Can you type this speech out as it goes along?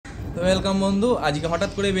তো ওয়েলকাম বন্ধু, আজকে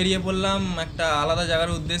হঠাৎ করে বেরিয়ে পড়লাম একটা আলাদা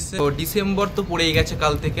জায়গার উদ্দেশ্যে। তো ডিসেম্বর তো পড়েই গেছে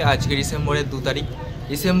কাল থেকে, আজকে ডিসেম্বরের 2 তারিখ।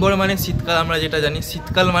 ডিসেম্বর মানে শীতকাল, আমরা যেটা জানি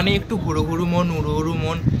শীতকাল মানে একটু ঘুরু ঘুরু মন, উড়ু উড়ু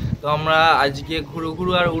মন। তো আমরা আজকে ঘুরু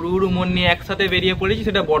ঘুরু আর উড়ু উড়ু মন নিয়ে একসাথে বেরিয়ে পড়েছি,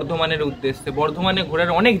 সেটা বর্ধমানের উদ্দেশ্যে। বর্ধমানে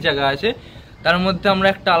ঘোরার অনেক জায়গা আছে, তার মধ্যে আমরা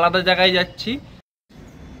একটা আলাদা জায়গায় যাচ্ছি।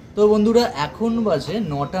 তো বন্ধুরা, এখন বাজে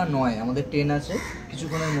 9:09, আমাদের ট্রেন আছে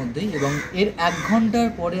কিছুক্ষণের মধ্যেই, এবং এর 1 ঘন্টার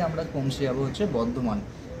পরে আমরা পৌঁছে যাবো হচ্ছে বর্ধমান।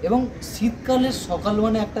 এবং শীতকালের সকাল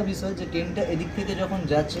মানে একটা বিষয়, যে ট্রেনটা এদিক থেকে যখন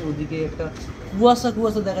যাচ্ছে ওদিকে একটা কুয়াশা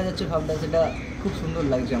কুয়াশা দেখা যাচ্ছে, ভাবটা সেটা খুব সুন্দর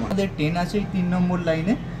লাগছে। আমাদের ট্রেন আছে 3 নম্বর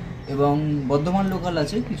লাইনে, এবং বর্ধমান লোকাল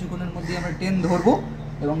আছে। কিছুক্ষণের মধ্যেই আমরা ট্রেন ধরবো,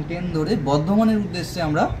 এবং ট্রেন ধরে বর্ধমানের উদ্দেশ্যে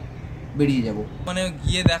আমরা বেরিয়ে যাব। মানে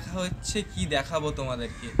গিয়ে দেখা হচ্ছে, কি দেখাবো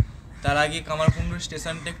তোমাদেরকে। তার আগে কামারকুণ্ডু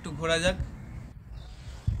স্টেশনটা একটু ঘোরা যাক।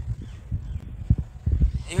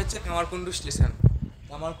 এই হচ্ছে কামারকুণ্ডু স্টেশন।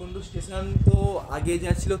 কামারকুণ্ডু স্টেশন তো আগে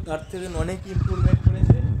যা ছিল তার থেকে অনেক ইমপ্রুভমেন্ট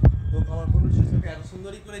করেছে। তো কামারকুণ্ডু স্টেশনটা এত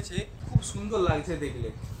সুন্দরই করেছে, খুব সুন্দর লাগছে দেখলে।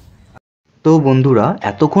 তো বন্ধুরা,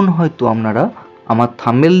 এতক্ষণ হয়তো আপনারা আমার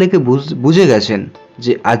থাম্বনেল দেখে বুঝে গেছেন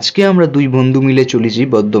যে আজকে আমরা 2 বন্ধু মিলে চলেছি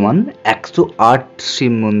বর্ধমান 108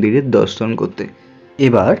 শিব মন্দিরের দর্শন করতে।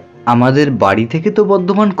 এবার আমাদের বাড়ি থেকে তো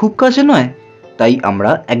বর্ধমান খুব কাছে নয়, তাই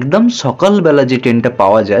আমরা একদম সকালবেলা যে ট্রেনটা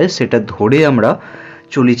পাওয়া যায় সেটা ধরে আমরা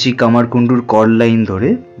চলেছি কামারকুণ্ডুর কর লাইন ধরে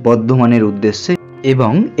বর্ধমানের উদ্দেশ্যে।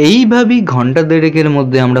 এবং এইভাবেই ঘন্টা দেড়েকের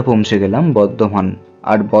মধ্যে আমরা পৌঁছে গেলাম বর্ধমান।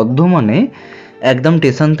 আর বর্ধমানে একদম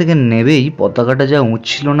স্টেশন থেকে নেবেই পতাকাটা যা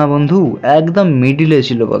উঠছিল না বন্ধু, একদম মিডিলে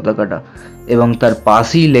ছিল পতাকাটা, এবং তার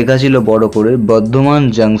পাশেই লেখা ছিল বড় করে বর্ধমান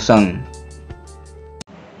জাংশন।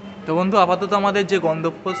 তো বন্ধু, আপাতত আমাদের যে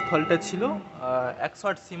গন্তব্যস্থলটা ছিল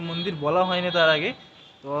 108 শিব মন্দির, বলা হয়নি তার আগে।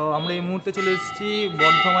 তো আমরা এই মুহূর্তে চলে এসেছি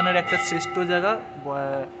বর্ধমানের একটা শ্রেষ্ঠ জায়গা,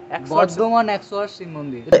 বর্ধমান 108 শিব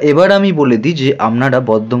মন্দির। এবার আমি বলে দিই যে আপনারা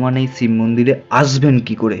বর্ধমান এই শিব মন্দিরে আসবেন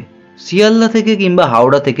কি করে। শিয়ালদা থেকে কিংবা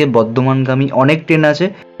হাওড়া থেকে বর্ধমানগামী অনেক ট্রেন আছে,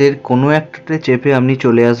 এর কোনো একটা চেপে আপনি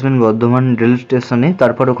চলে আসবেন বর্ধমান রেল স্টেশনে।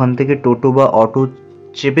 তারপর ওখান থেকে টোটো বা অটো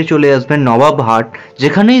চেপে চলে আসবেন নবাবহাট,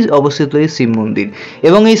 যেখানেই অবস্থিত এই শিব মন্দির।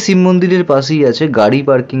 এবং এই শিব মন্দিরের পাশেই আছে গাড়ি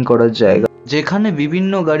পার্কিং করার জায়গা, যেখানে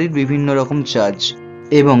বিভিন্ন গাড়ির বিভিন্ন রকম চার্জ।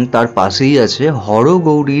 এবং তার পাশেই আছে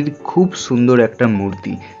হরগৌরীর খুব সুন্দর একটা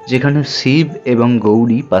মূর্তি, যেখানে শিব এবং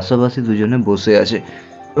গৌরী পাশাপাশি দুজনে বসে আছে।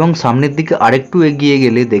 এবং সামনের দিকে আরেকটু এগিয়ে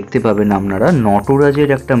গেলে দেখতে পাবেন আপনারা নটরাজের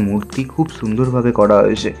একটা মূর্তি খুব সুন্দরভাবে করা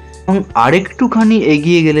হয়েছে। এবং আরেকটুখানি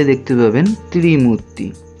এগিয়ে গেলে দেখতে পাবেন ত্রিমূর্তি,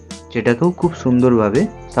 যেটাকেও খুব সুন্দরভাবে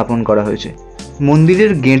স্থাপন করা হয়েছে।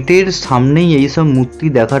 মন্দিরের গেটের সামনেই এইসব মূর্তি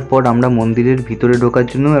দেখার পর আমরা মন্দিরের ভিতরে ঢোকার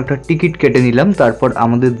জন্য একটা টিকিট কেটে নিলাম। তারপর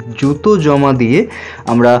আমাদের জুতো জমা দিয়ে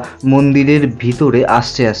আমরা মন্দিরের ভিতরে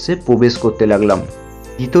আস্তে আস্তে প্রবেশ করতে লাগলাম।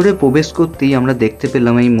 ভিতরে প্রবেশ করতেই আমরা দেখতে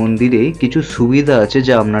পেলাম এই মন্দিরে কিছু সুবিধা আছে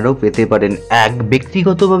যা আপনারাও পেতে পারেন।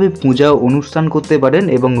 ব্যক্তিগতভাবে পূজা অনুষ্ঠান করতে পারেন,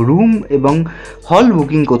 এবং রুম এবং হল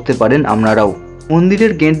বুকিং করতে পারেন আপনারাও।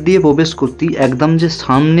 মন্দিরের গেট দিয়ে প্রবেশ করতেই একদম যে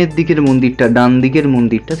সামনের দিকের মন্দিরটা, ডান দিকের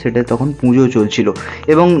মন্দিরটা, সেটা তখন পুজো চলছিল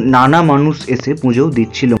এবং নানা মানুষ এসে পুজোও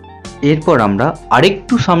দিচ্ছিল। এরপর আমরা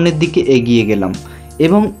আরেকটু সামনের দিকে এগিয়ে গেলাম,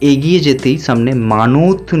 এবং এগিয়ে যেতেই সামনে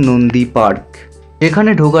মানত নন্দী পার্ক,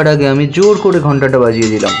 যেখানে ঢোকার আগে আমি জোর করে ঘন্টাটা বাজিয়ে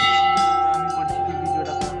দিলাম।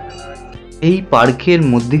 এই পার্কের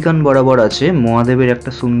মধ্যিখান বরাবর আছে মহাদেবের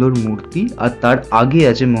একটা সুন্দর মূর্তি, আর তার আগে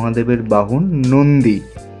আছে মহাদেবের বাহন নন্দী।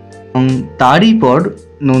 এবং তারই পর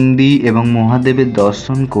নন্দী এবং মহাদেবের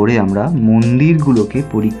দর্শন করে আমরা মন্দিরগুলোকে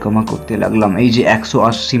পরিক্রমা করতে লাগলাম। এই যে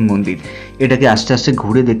 180 মন্দির, এটাকে আস্তে আস্তে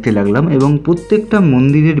ঘুরে দেখতে লাগলাম। এবং প্রত্যেকটা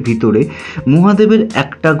মন্দিরের ভিতরে মহাদেবের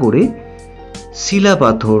একটা করে শিলা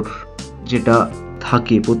পাথর যেটা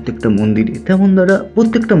থাকে প্রত্যেকটা মন্দিরে, তেমন দ্বারা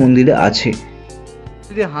প্রত্যেকটা মন্দিরে আছে।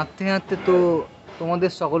 হাঁটতে হাঁটতে তো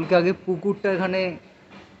তোমাদের সকলকে আগে পুকুরটা এখানে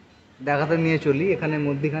দেখাতে নিয়ে চলি। এখানে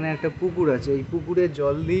মধ্যিখানে একটা পুকুর আছে, এই পুকুরের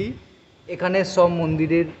জল দিয়েই এখানে সব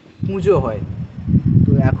মন্দিরের পুজো হয়।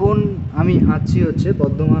 তো এখন আমি হাঁটছি হচ্ছে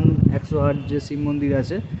বর্ধমান 108 যে শিব মন্দির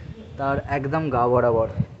আছে তার একদম গা বরাবর।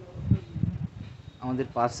 আমাদের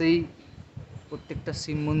পাশেই প্রত্যেকটা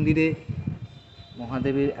শিব মন্দিরে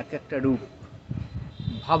মহাদেবের এক একটা রূপ,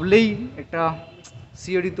 ভাবলেই একটা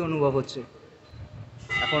শিহরিত অনুভব হচ্ছে।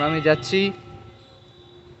 এখন আমি যাচ্ছি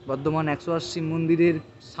বর্ধমান 108 শিব মন্দিরের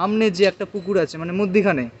সামনে যে একটা পুকুর আছে, মানে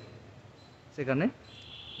মধ্যিখানে, সেখানে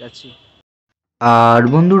যাচ্ছি। আর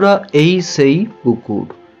বন্ধুরা, এই সেই পুকুর,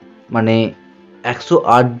 মানে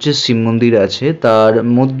 108 যে শিব মন্দির আছে তার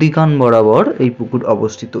মধ্যিখান বরাবর এই পুকুর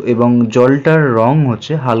অবস্থিত, এবং জলটার রং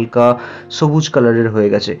হচ্ছে হালকা সবুজ কালারের হয়ে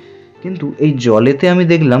গেছে। কিন্তু এই জলেতে আমি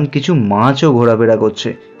দেখলাম কিছু মাছও ঘোরাফেরা করছে,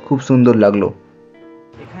 খুব সুন্দর লাগলো।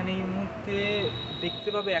 এখানে এই মুহূর্তে দেখতে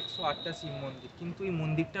পাবে 108টা শিব মন্দির, কিন্তু এই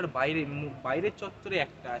মন্দিরটার বাইরের চত্বরে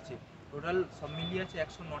একটা আছে। টোটাল সব মিলিয়ে আছে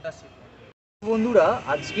 109টা শিব মন্দির। বন্ধুরা,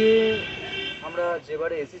 আজকে আমরা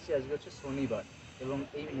যেবারে এসেছি আজকে হচ্ছে শনিবার, এবং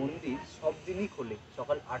এই মন্দির সব দিনই খোলে,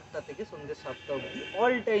 সকাল 8টা থেকে সন্ধ্যে 7টা অবধি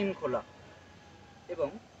অল টাইম খোলা। এবং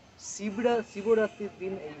শিবরাত্রির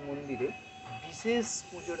দিন এই মন্দিরে বিশেষ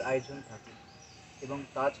পুজোর আয়োজন থাকে। এবং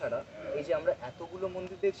তাছাড়া এই যে আমরা এতগুলো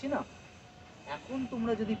মন্দির দেখছি না, এখন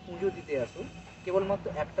তোমরা যদি পুজো দিতে আসো কেবলমাত্র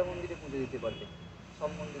একটা মন্দিরে পুজো দিতে পারবে, সব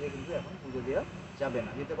মন্দিরে কিন্তু এখন পুজো দেওয়া যাবে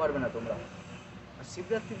না, দিতে পারবে না তোমরা। আর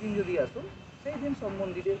শিবরাত্রির দিন যদি আসো সেই দিন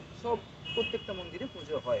প্রত্যেকটা মন্দিরে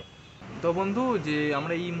পুজো হয়। তো বন্ধু, যে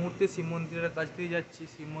আমরা এই মুহূর্তে শিব মন্দিরের কাছ দিয়ে যাচ্ছি,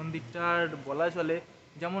 শিব মন্দিরটার বলা চলে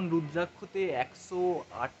যেমন রুদ্রাক্ষতে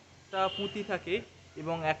 108টা পুঁতি থাকে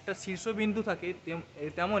এবং একটা শীর্ষবিন্দু থাকে,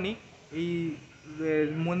 তেমনই এই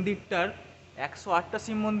মন্দিরটার 108টা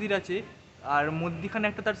শিব মন্দির আছে, আর মধ্যিখানে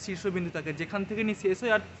একটা তার শীর্ষবিন্দু থাকে, যেখান থেকে নিয়ে শেষ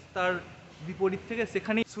হয় আর তার বিপরীত থেকে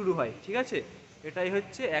সেখানেই শুরু হয়। ঠিক আছে, এটাই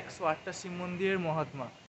হচ্ছে 108টা শিব মন্দিরের মহাত্মা।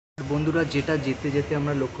 বন্ধুরা, যেটা যেতে যেতে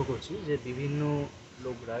আমরা লক্ষ্য করছি যে বিভিন্ন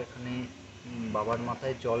লোকরা এখানে বাবার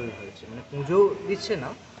মাথায় জল ঢালছে, মানে পুজো দিচ্ছে না,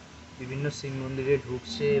 বিভিন্ন শিব মন্দিরে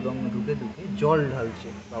ঢুকছে এবং ঢুকে ঢুকে জল ঢালছে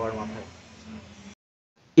বাবার মাথায়।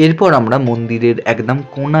 এরপর আমরা মন্দিরের একদম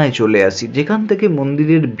কোণায় চলে আসি, যেখান থেকে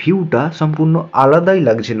মন্দিরের ভিউটা সম্পূর্ণ আলাদাই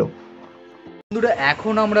লাগছিল। বন্ধুরা,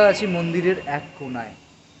 এখন আমরা আছি মন্দিরের এক কোণায়,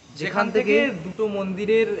 যেখান থেকে দুটো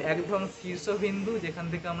মন্দিরের একদম শীর্ষবিন্দু, যেখান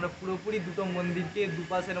থেকে আমরা পুরোপুরি দুটো মন্দিরকে,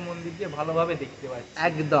 দুপাশের মন্দিরকে ভালোভাবে দেখতে পাচ্ছি।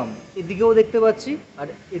 একদম এদিকেও দেখতে পাচ্ছি আর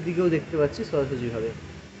এদিকেও দেখতে পাচ্ছি সরাসরিভাবে।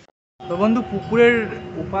 তো বন্ধু, পুকুরের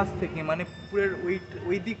ওপাশ থেকে, মানে পুকুরের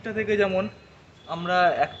ওই দিকটা থেকে যেমন আমরা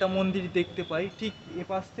একটা মন্দির দেখতে পাই, ঠিক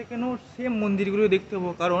এপাশ থেকেও সেম মন্দিরগুলো দেখতে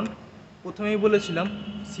পাবো। কারণ প্রথমেই বলেছিলাম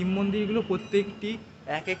শিব মন্দিরগুলো প্রত্যেকটি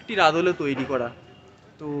এক একটির আদলে তৈরি করা।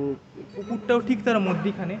 তো পুকুরটাও ঠিক তার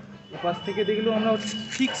মধ্যিখানে, ওপাশ থেকে দেখলেও আমরা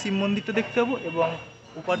ঠিক শিব মন্দিরটা দেখতে পাবো এবং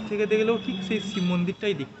ওপার থেকে দেখলেও ঠিক সেই শিব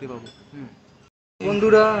মন্দিরটাই দেখতে পাবো।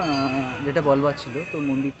 বন্ধুরা, যেটা বলবার ছিল, তো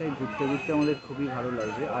মন্দিরটায় ঘুরতে ঘুরতে আমাদের খুবই ভালো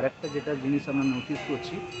লাগছে। আর একটা যেটা জিনিস আমরা নোটিস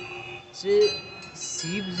করছি যে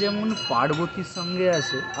শিব যেমন পার্বতীর সঙ্গে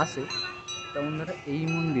আসে তেমন ধরো এই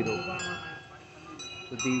মন্দিরও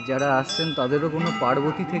যদি যারা আসছেন তাদেরও কোনো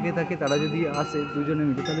পার্বতী থেকে থাকে, তারা যদি আসে দুজনে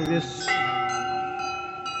মিলে, তাহলে বেশ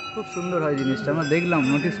খুব সুন্দর হয় জিনিসটা। আমরা দেখলাম,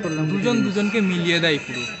 নোটিস করলাম, দুজন দুজনকে মিলিয়ে দেয়,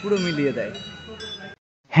 পুরো মিলিয়ে দেয়।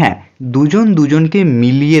 হ্যাঁ, দুজন দুজনকে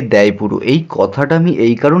মিলিয়ে দেয় পুরো। এই কথাটা আমি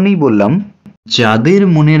এই কারণেই বললাম, যাদের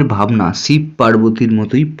মনের ভাবনা শিব পার্বতীর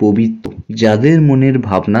মতোই পবিত্র, যাদের মনের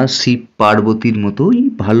ভাবনা শিব পার্বতীর মতোই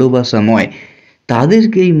ভালোবাসাময়,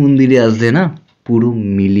 তাদেরকে এই মন্দিরে আসলে না পুরো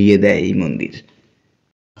মিলিয়ে দেয় এই মন্দির।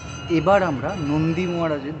 এবার আমরা নন্দী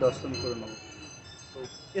মহারাজের দর্শন করে নেব, তো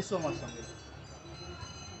এসো আমার সঙ্গে।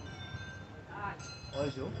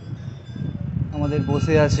 আমাদের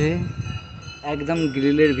বসে আছে একদম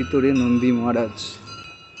গ্রিলের ভিতরে নন্দী মহারাজ।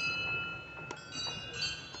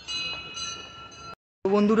 তো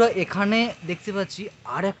বন্ধুরা, এখানে দেখতে পাচ্ছি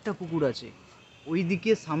আর একটা পুকুর আছে,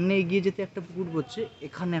 ওইদিকে সামনে এগিয়ে যেতে একটা পুকুর পড়ছে,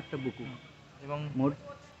 এখানে একটা পুকুর, এবং মোট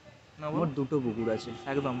দুটো পুকুর আছে।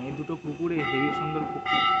 একদম, এই দুটো পুকুরে হেবি সুন্দর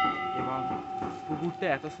পুকুর, এবং পুকুরটা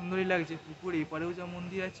এত সুন্দরই লাগছে। পুকুর এপারেও যা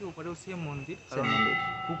মন্দির আছে ওপারেও সেম মন্দির, কারণ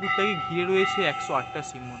পুকুরটাকে ঘিরে রয়েছে 108টা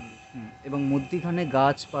শিব মন্দির, এবং মধ্যিখানে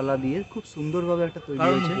গাছপালা দিয়ে খুব সুন্দরভাবে একটা তৈরি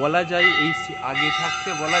হয়েছে। বলা যায় এই আগে থাকতে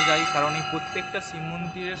বলা যায়, কারণ এই প্রত্যেকটা শিব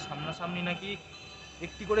মন্দিরের সামনাসামনি নাকি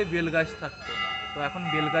একটি করে বেল গাছ থাকতো। তো এখন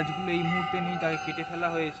বেল গাছগুলো এই মুহূর্তে নেই, তাকে কেটে ফেলা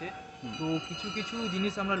হয়েছে। তো কিছু কিছু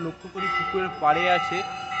জিনিস আমরা লক্ষ্য করি, পুকুরের পাড়ে আছে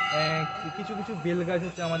কিছু কিছু বেল গাছ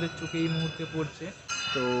হচ্ছে আমাদের চোখে এই মুহূর্তে পড়ছে।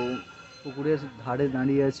 তো পুকুরের ধারে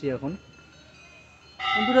দাঁড়িয়ে আছি এখন।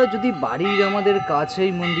 বন্ধুরা, যদি বাড়ির আমাদের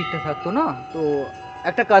কাছেই মন্দিরটা থাকতো না, তো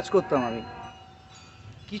একটা কাজ করতাম, আমি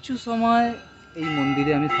কিছু সময় এই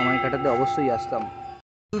মন্দিরে আমি সময় কাটাতে অবশ্যই আসতাম।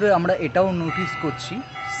 বন্ধুরা, আমরা এটাও নোটিস করছি,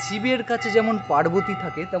 শিবের কাছে যেমন পার্বতী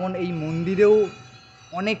থাকে, তেমন এই মন্দিরেও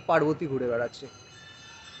অনেক পার্বতী ঘুরে বেড়াচ্ছে,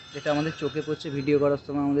 যেটা আমাদের চোখে পড়ছে, ভিডিও করার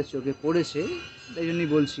সময় আমাদের চোখে পড়েছে, তাই জন্যই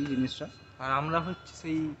বলছি জিনিসটা। আর আমরা হচ্ছে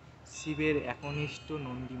সেই শিবের একনিষ্ঠ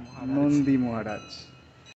নন্দী মহারাজ।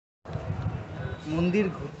 মন্দির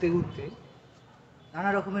ঘুরতে ঘুরতে নানা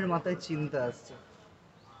রকমের মাথায় চিন্তা আসছে,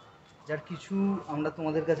 যার কিছু আমরা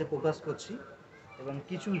তোমাদের কাছে প্রকাশ করছি এবং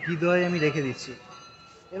কিছু হৃদয়ে আমি রেখে দিচ্ছি।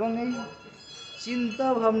 এবং এই চিন্তা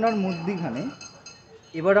ভাবনার মধ্যিখানে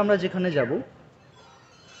এবার আমরা যেখানে যাব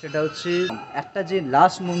সেটা হচ্ছে একটা যে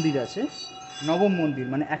লাস্ট মন্দির আছে, নবম মন্দির,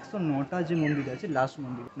 মানে 109টা যে মন্দির আছে, লাস্ট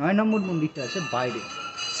মন্দির 9 নম্বর মন্দিরটা আছে বাইরে,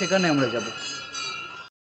 সেখানে আমরা যাব।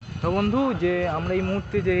 তো বন্ধু, যে আমরা এই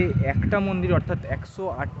মুহূর্তে যে একটা মন্দির, অর্থাৎ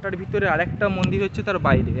 108টার ভিতরে আরেকটা মন্দির হচ্ছে তার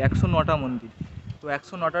বাইরে 109টা মন্দির, তো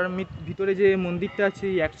 109টার ভিতরে যে মন্দিরটা আছে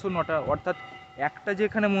এই 109টা, অর্থাৎ একটা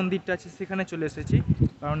যেখানে মন্দিরটা আছে সেখানে চলে এসেছি,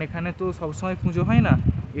 কারণ এখানে তো সবসময় পুজো হয় না।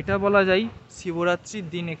 এটা বলা যায় শিবরাত্রির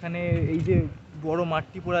দিন এখানে এই যে বড়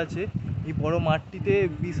মাঠটি পড়ে আছে, এই বড় মাঠটিতে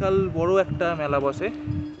বিশাল বড় একটা মেলা বসে।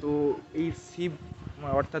 তো এই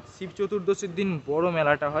অর্থাৎ শিব চতুর্দশীর দিন বড়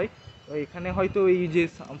মেলাটা হয়। তো এখানে হয়তো এই যে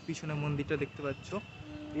পিছনে মন্দিরটা দেখতে পাচ্ছ,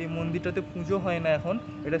 এই মন্দিরটাতে পুজো হয় না এখন,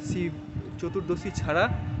 এটা শিব চতুর্দশী ছাড়া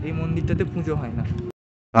এই মন্দিরটাতে পুজো হয় না।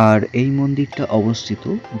 আর এই মন্দিরটা অবস্থিত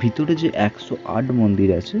ভিতরে যে 108 মন্দির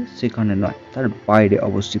আছে সেখানে নয়, তার বাইরে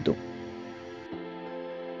অবস্থিত।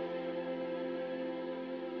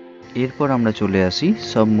 এরপর আমরা চলে আসি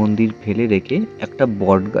সব মন্দির ফেলে রেখে একটা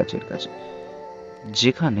বট গাছের কাছে,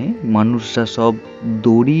 যেখানে মানুষরা সব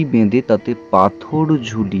দড়ি বেঁধে তাতে পাথর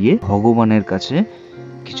ঝুলিয়ে ভগবানের কাছে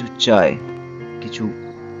কিছু চায়, কিছু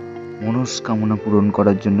মনস্কামনা পূরণ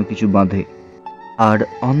করার জন্য কিছু বাঁধে, আর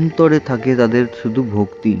অন্তরে থাকে তাদের শুধু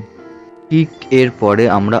ভক্তি। ঠিক এরপরে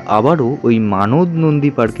আমরা আবারও ওই মানদ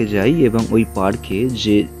নন্দী পার্কে যাই এবং ওই পার্কে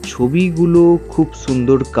যে ছবিগুলো খুব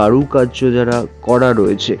সুন্দর কারুকার্য যারা করা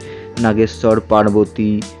রয়েছে, নাগেশ্বর,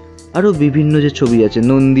 পার্বতী, আরও বিভিন্ন যে ছবি আছে,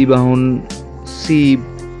 নন্দীবাহন, শিব,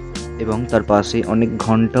 এবং তার পাশে অনেক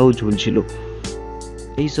ঘন্টাও ঝুলছিল,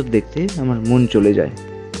 এইসব দেখতে আমার মন চলে যায়।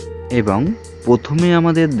 এবং প্রথমে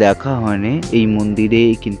আমাদের দেখা হয়নি এই মন্দিরে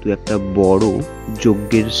কিন্তু একটা বড়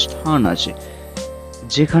যজ্ঞের স্থান আছে,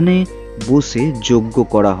 যেখানে বসে যজ্ঞ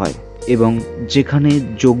করা হয় এবং যেখানে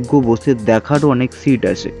যজ্ঞ বসে দেখারও অনেক সিট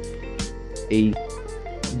আছে। এই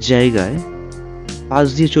জায়গায় পাশ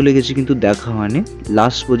দিয়ে চলে গেছি কিন্তু দেখা হয়নি,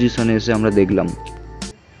 লাস্ট পজিশনে এসে আমরা দেখলাম।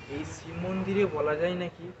 এই শিব মন্দিরে বলা যায়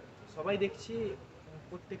নাকি সবাই দেখছি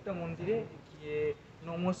প্রত্যেকটা মন্দিরে গিয়ে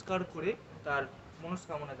নমস্কার করে তার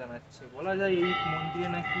মনস্কামনা জানাচ্ছে। বলা যায় এই মন্দিরে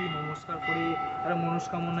নাকি নমস্কার করে তার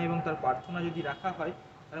মনস্কামনা এবং তার প্রার্থনা যদি রাখা হয়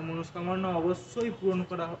তার মনস্কামনা অবশ্যই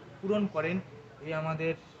পূরণ করেন এই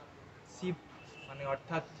আমাদের শিব, মানে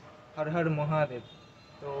অর্থাৎ হর হর মহাদেব।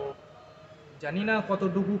 তো জানি না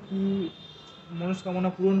কতটুকু কি মনস্কামনা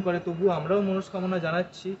পূরণ করে, তবু আমরাও মনস্কামনা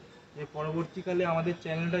জানাচ্ছি যে পরবর্তীকালে আমাদের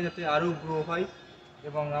চ্যানেলটা যাতে আরও গ্রো হয়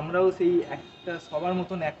এবং আমরাও সেই একটা সবার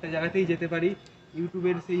মতন একটা জায়গাতেই যেতে পারি,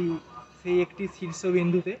 ইউটিউবের সেই একটি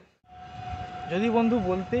শীর্ষবিন্দুতে। যদি বন্ধু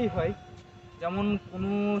বলতেই হয়, যেমন কোনো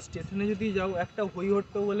স্টেশনে যদি যাও একটা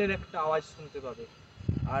হইহট্টগোলের একটা আওয়াজ শুনতে পাবে,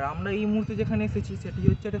 আর আমরা এই মুহূর্তে যেখানে এসেছি সেটি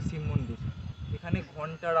হচ্ছে একটা শিব মন্দির। এখানে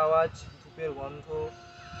ঘন্টার আওয়াজ, ধূপের গন্ধ,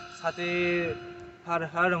 সাথে হর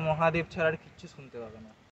হর মহাদেব ছাড়া আর কিচ্ছু শুনতে পাবে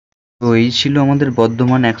না। তো এই ছিল আমাদের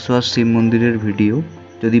বর্ধমান 108 শিব মন্দিরের ভিডিও।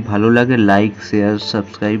 যদি ভালো লাগে লাইক, শেয়ার,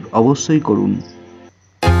 সাবস্ক্রাইব অবশ্যই করুন।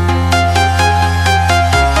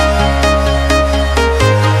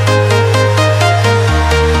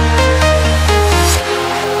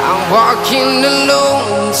 Walking alone,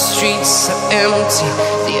 the streets are empty.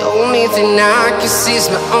 The only thing I can see is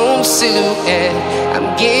my own silhouette. I'm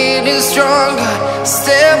getting stronger,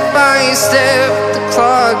 step by step. The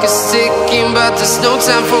clock is ticking, but there's no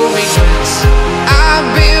time for regrets. I've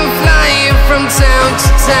been flying from town to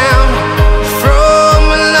town, from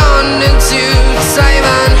London to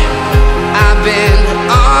Taiwan. I've been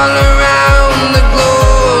all around the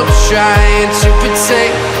globe, trying to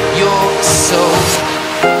protect your soul.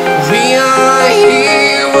 We are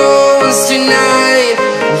heroes tonight.